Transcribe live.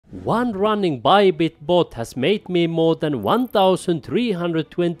One running Bybit bot has made me more than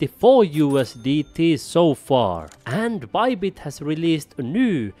 1,324 USDT so far. And Bybit has released a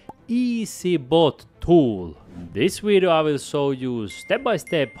new easy bot tool. In this video I will show you step by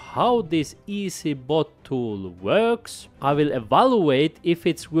step how this easy bot tool works. I will evaluate if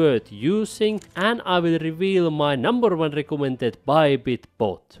it's worth using, and I will reveal my #1 recommended Bybit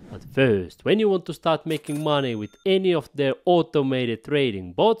bot. But first, when you want to start making money with any of their automated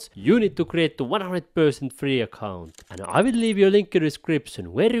trading bots, you need to create a 100% free account. And I will leave you a link in the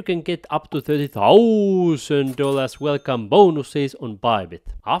description where you can get up to $30,000 welcome bonuses on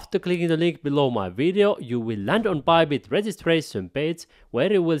Bybit. After clicking the link below my video, you will land on Bybit registration page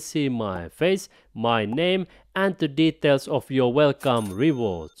where you will see my face, my name and the details of your welcome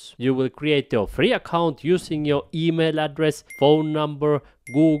rewards. You will create your free account using your email address, phone number,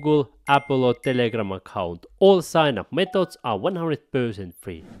 Google, Apple or Telegram account. All sign up methods are 100%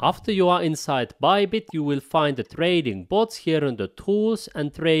 free. After you are inside Bybit, you will find the trading bots here in the tools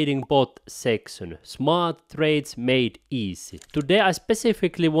and trading bot section. Smart trades made easy. Today I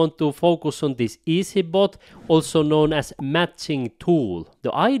specifically want to focus on this easy bot, also known as matching tool.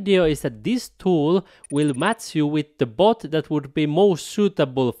 The idea is that this tool will match you with the bot that would be most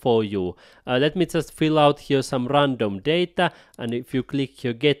suitable for you. Let me just fill out here some random data, and if you click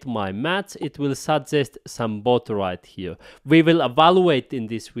here get my match, it will suggest some bot right here. We will evaluate in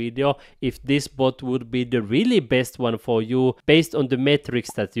this video if this bot would be the really best one for you based on the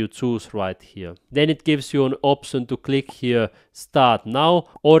metrics that you choose right here. Then it gives you an option to click here start now,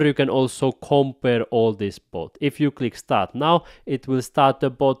 or you can also compare all this bot. If you click start now, it will start the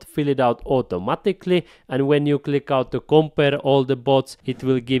bot, fill it out automatically, and when you click out to compare all the bots, it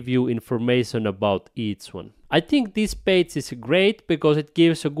will give you information about each one. I think this page is great because it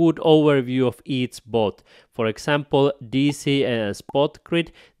gives a good overview of each bot. For example, DC and Spot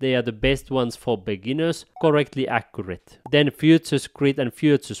Grid, they are the best ones for beginners, correctly accurate. Then Futures Grid and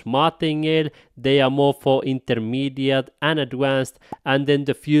Futures Martingale, they are more for intermediate and advanced. And then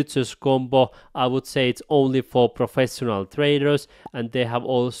the Futures Combo, I would say it's only for professional traders, and they have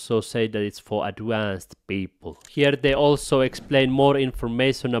also said that it's for advanced people. Here they also explain more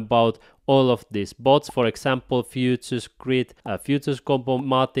information about all of these bots. For example, Futures Grid, Futures Combo,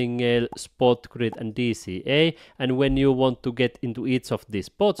 Martingale, Spot Grid and DCA. And when you want to get into each of these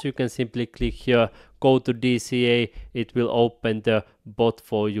bots, you can simply click here, go to DCA, it will open the bot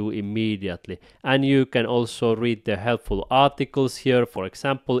for you immediately. And you can also read the helpful articles here, for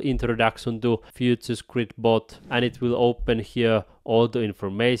example, introduction to Futures Grid bot, and it will open here all the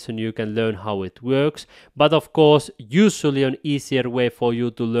information. You can learn how it works. But of course, usually an easier way for you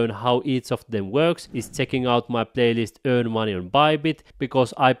to learn how each of them works is checking out my playlist Earn Money on Bybit,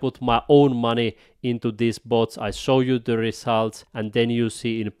 because I put my own money into these bots. I show you the results and then you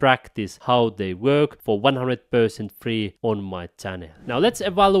see in practice how they work for 100% free on my channel. Now let's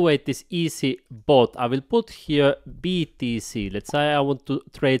evaluate this easy bot. I will put here BTC. Let's say I want to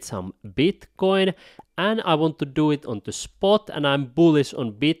trade some Bitcoin, and I want to do it on the spot, and I'm bullish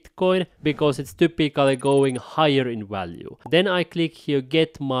on Bitcoin because it's typically going higher in value. Then I click here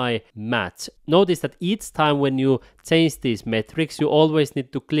get my match. Notice that each time when you change these metrics, you always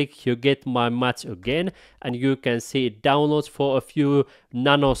need to click here get my match again, and you can see it downloads for a few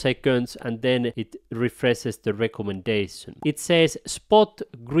nanoseconds and then it refreshes the recommendation. It says Spot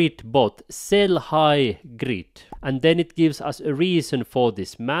Grid bot, sell high grid, and then it gives us a reason for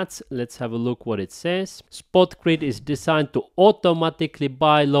this match. Let's have a look what it says. Spot Grid is designed to automatically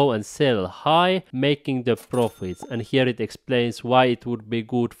buy low and sell high, making the profits, and here it explains why it would be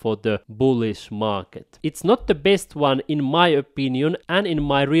good for the bullish market. It's not the best one in my opinion and in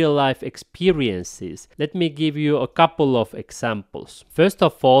my real life experiences. Let me give you a couple of examples. First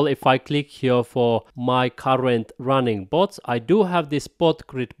of all, if I click here for my current running bots, I do have this Spot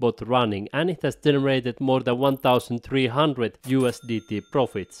Grid bot running, and it has generated more than 1,300 USDT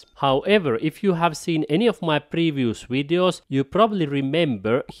profits. However, if you have seen any of my previous videos, you probably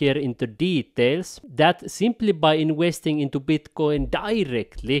remember here in the details that simply by investing into Bitcoin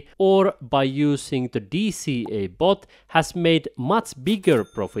directly or by using the DCA bot has made much bigger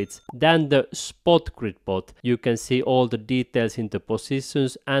profits than the Spot Grid bot. You can see all the details in the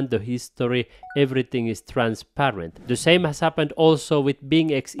positions and the history. Everything is transparent. The same has happened also with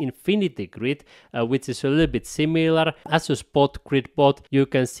BINGX Infinity Grid, which is a little bit similar as a Spot Grid bot. You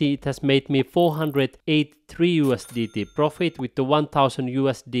can see it has made me 483 USDT profit with the 1000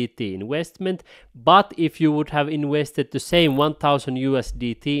 USDT investment. But if you would have invested the same 1000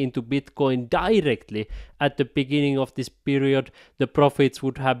 USDT into Bitcoin directly at the beginning of this period, the profits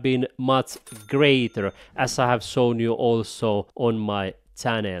would have been much greater, as I have shown you also on my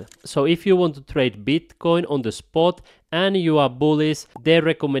channel. So if you want to trade Bitcoin on the spot and you are bullish, their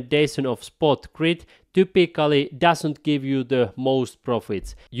recommendation of spot grid typically doesn't give you the most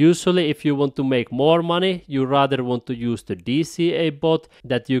profits. Usually if you want to make more money, you rather want to use the DCA bot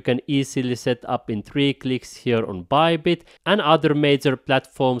that you can easily set up in 3 clicks here on Bybit, and other major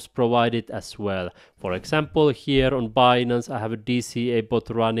platforms provide it as well. For example, here on Binance I have a DCA bot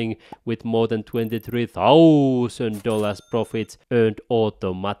running with more than $23,000 profits earned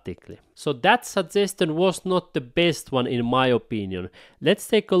automatically. So that suggestion was not the best one in my opinion. Let's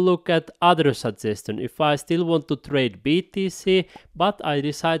take a look at other suggestion. If I still want to trade BTC, but I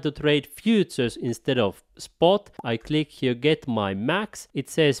decide to trade futures instead of spot, I click here get my max. It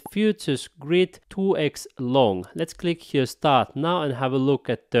says futures grid 2x long. Let's click here start now and have a look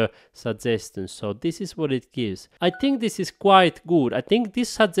at the suggestions. So this is what it gives. I think this is quite good. I think this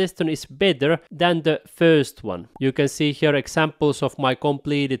suggestion is better than the first one. You can see here examples of my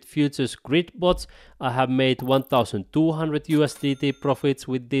completed futures grid bots. I have made 1,200 USDT profits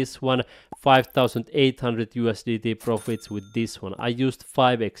with this one, 5,800 USDT profits with this one. I used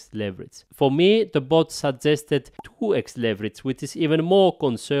 5x leverage. For me, the bot suggested 2x leverage, which is even more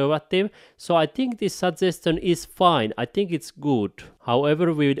conservative. So I think this suggestion is fine. I think it's good.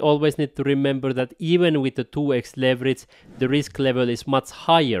 However, we always need to remember that even with the 2x leverage, the risk level is much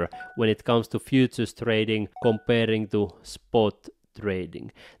higher when it comes to futures trading comparing to spot trading.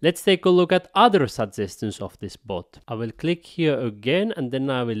 Let's take a look at other suggestions of this bot. I will click here again and then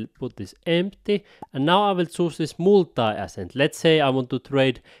I will put this empty, and now I will choose this multi-asset. Let's say I want to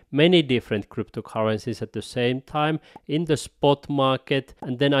trade many different cryptocurrencies at the same time in the spot market,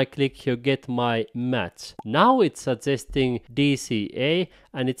 and then I click here get my match. Now it's suggesting DCA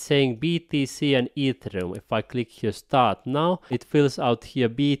and it's saying BTC and Ethereum. If I click here start now, it fills out here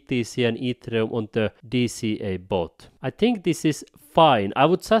BTC and Ethereum on the DCA bot. I think this is fine. I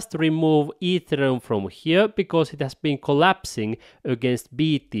would just remove Ethereum from here because it has been collapsing against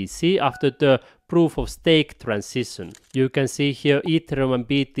BTC after the proof of stake transition. You can see here Ethereum and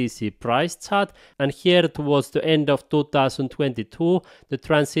BTC price chart, and here towards the end of 2022 the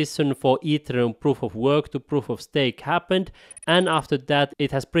transition for Ethereum proof of work to proof of stake happened, and after that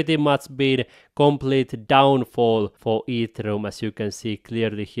it has pretty much been complete downfall for Ethereum, as you can see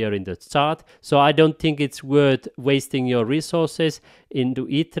clearly here in the chart. So I don't think it's worth wasting your resources into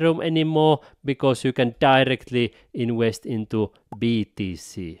Ethereum anymore because you can directly invest into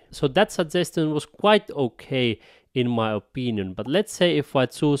BTC. So that suggestion was quite okay in my opinion. But let's say if I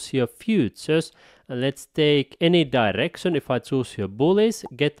choose here futures and let's take any direction, if I choose here bullish,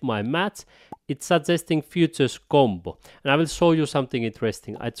 get my match, it's suggesting futures combo. And I will show you something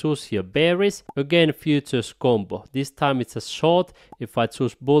interesting. I choose here bearish, again futures combo. This time it's a short. If I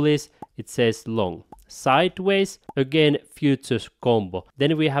choose bullish, it says long. Sideways, again futures combo.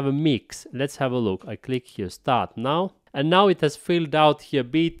 Then we have a mix. Let's have a look. I click here start now. And now it has filled out here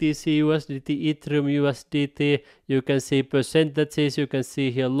BTC, USDT, Ethereum, USDT. You can see percentages. You can see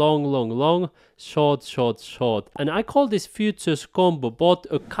here long, long, long, short, short, short. And I call this futures combo bot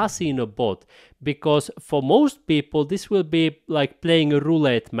a casino bot because for most people this will be like playing a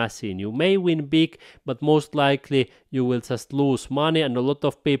roulette machine. You may win big, but most likely you will just lose money, and a lot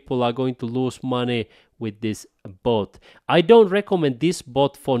of people are going to lose money with this bot. I don't recommend this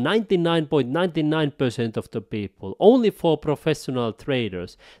bot for 99.99% of the people, only for professional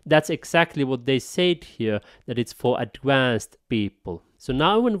traders. That's exactly what they said here, that it's for advanced people. So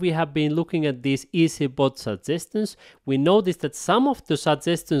now when we have been looking at these easy bot suggestions, we notice that some of the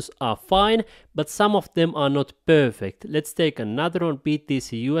suggestions are fine, but some of them are not perfect. Let's take another one,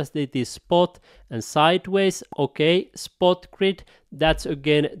 BTC USDT spot and sideways. Okay, spot grid, that's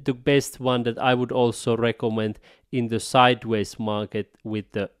again the best one that I would also recommend in the sideways market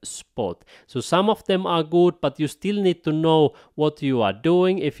with the spot. So some of them are good, but you still need to know what you are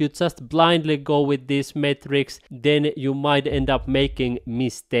doing. If you just blindly go with these metrics, then you might end up making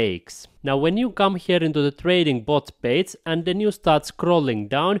mistakes. Now when you come here into the trading bot page and then you start scrolling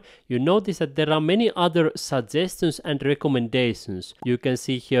down, you notice that there are many other suggestions and recommendations. You can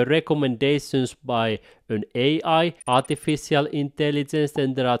see here recommendations by an AI, artificial intelligence,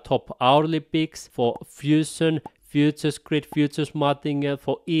 then there are top hourly picks for Fusion, futures grid, futures martingale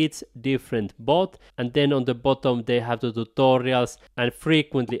for each different bot, and then on the bottom they have the tutorials and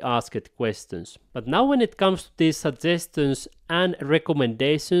frequently asked questions. But now when it comes to these suggestions and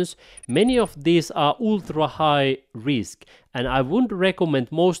recommendations, many of these are ultra high risk, and I wouldn't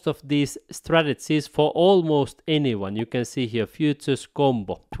recommend most of these strategies for almost anyone. You can see here futures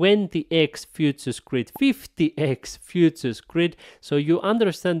combo, 20x futures grid, 50x futures grid. So you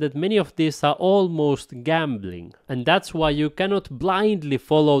understand that many of these are almost gambling, and that's why you cannot blindly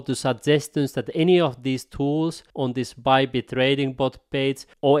follow the suggestions that any of these tools on this Bybit trading bot page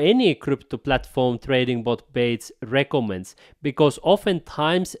or any crypto platform trading bot page recommends, because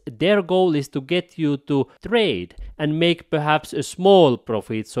oftentimes their goal is to get you to trade and make perhaps a small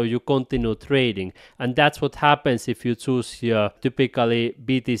profit so you continue trading. And that's what happens if you choose here typically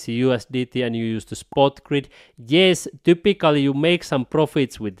BTC USDT and you use the spot grid. Yes, typically you make some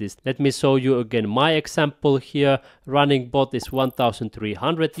profits with this. Let me show you again my example here. Running bot is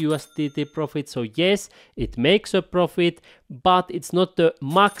 1300 USDT profit. So yes, it makes a profit, but it's not the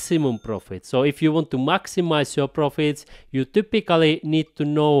maximum profit. So if you want to maximize your profits, you typically need to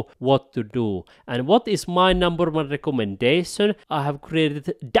know what to do. And what is my number one recommendation? I have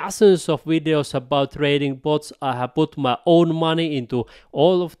created dozens of videos about trading bots. I have put my own money into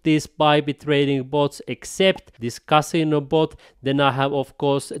all of these Bybit trading bots except this casino bot. Then I have of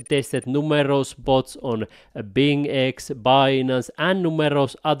course tested numerous bots on BINGX, BINANCE and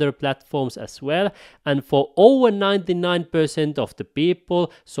numerous other platforms as well. And for over 99% of the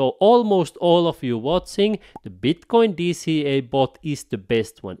people, so almost all of you watching, the Bitcoin DCA bot is the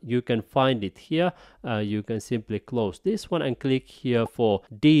best one. You can find it here. You can simply close this one and click here for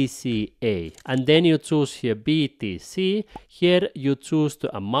DCA, and then you choose here BTC. Here you choose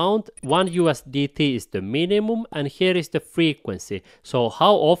the amount. 1 USDT is the minimum, and here is the frequency. So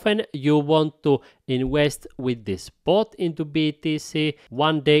how often you want to invest with this bot into BTC.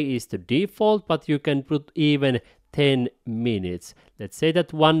 1 day is the default, but you can put even 10 minutes. Let's say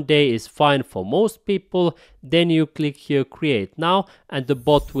that 1 day is fine for most people. Then you click here create now, and the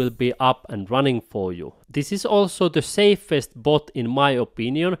bot will be up and running for you. This is also the safest bot in my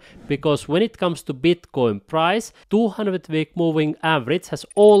opinion, because when it comes to Bitcoin price, 200-week moving average has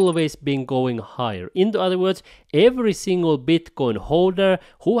always been going higher. In other words, every single Bitcoin holder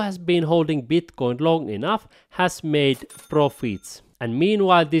who has been holding Bitcoin long enough has made profits. And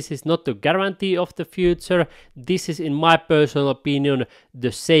meanwhile, this is not a guarantee of the future. This is, in my personal opinion,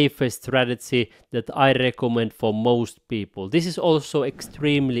 the safest strategy that I recommend for most people. This is also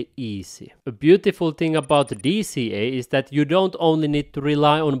extremely easy. A beautiful thing about DCA is that you don't only need to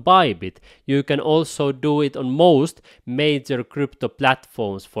rely on Bybit. You can also do it on most major crypto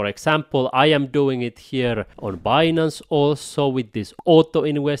platforms. For example, I am doing it here on Binance also with this auto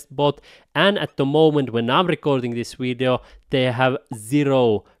invest bot. And at the moment when I'm recording this video, they have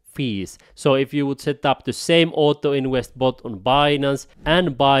 0 fees. So if you would set up the same auto invest bot on Binance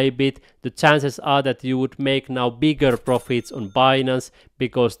and Bybit, the chances are that you would make now bigger profits on Binance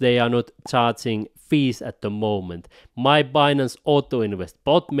because they are not charging fees at the moment. My Binance auto invest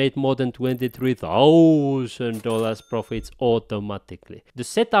bot made more than $23,000 profits automatically. The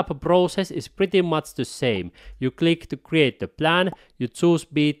setup process is pretty much the same. You click to create the plan, you choose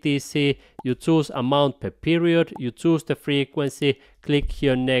BTC, you choose amount per period, you choose the frequency, click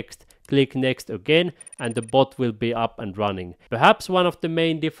here next, click next again, and the bot will be up and running. Perhaps one of the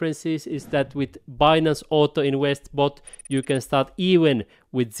main differences is that with Binance Auto Invest bot, you can start even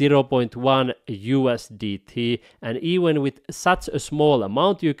with 0.1 USDT, and even with such a small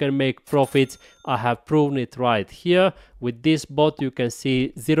amount you can make profits. I have proven it right here. With this bot you can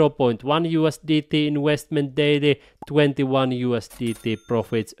see 0.1 USDT investment daily, 21 USDT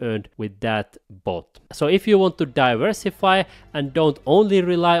profits earned with that bot. So if you want to diversify and don't only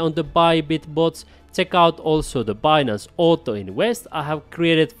rely on the Bybit bots, check out also the Binance Auto Invest. I have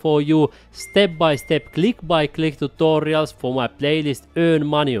created for you step-by-step, click-by-click tutorials for my playlist Earn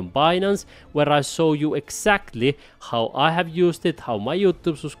Money on Binance, where I show you exactly how I have used it, how my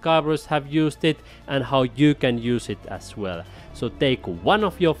YouTube subscribers have used it, and how you can use it as well. So take one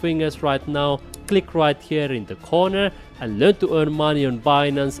of your fingers right now, click right here in the corner, and learn to earn money on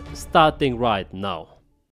Binance starting right now.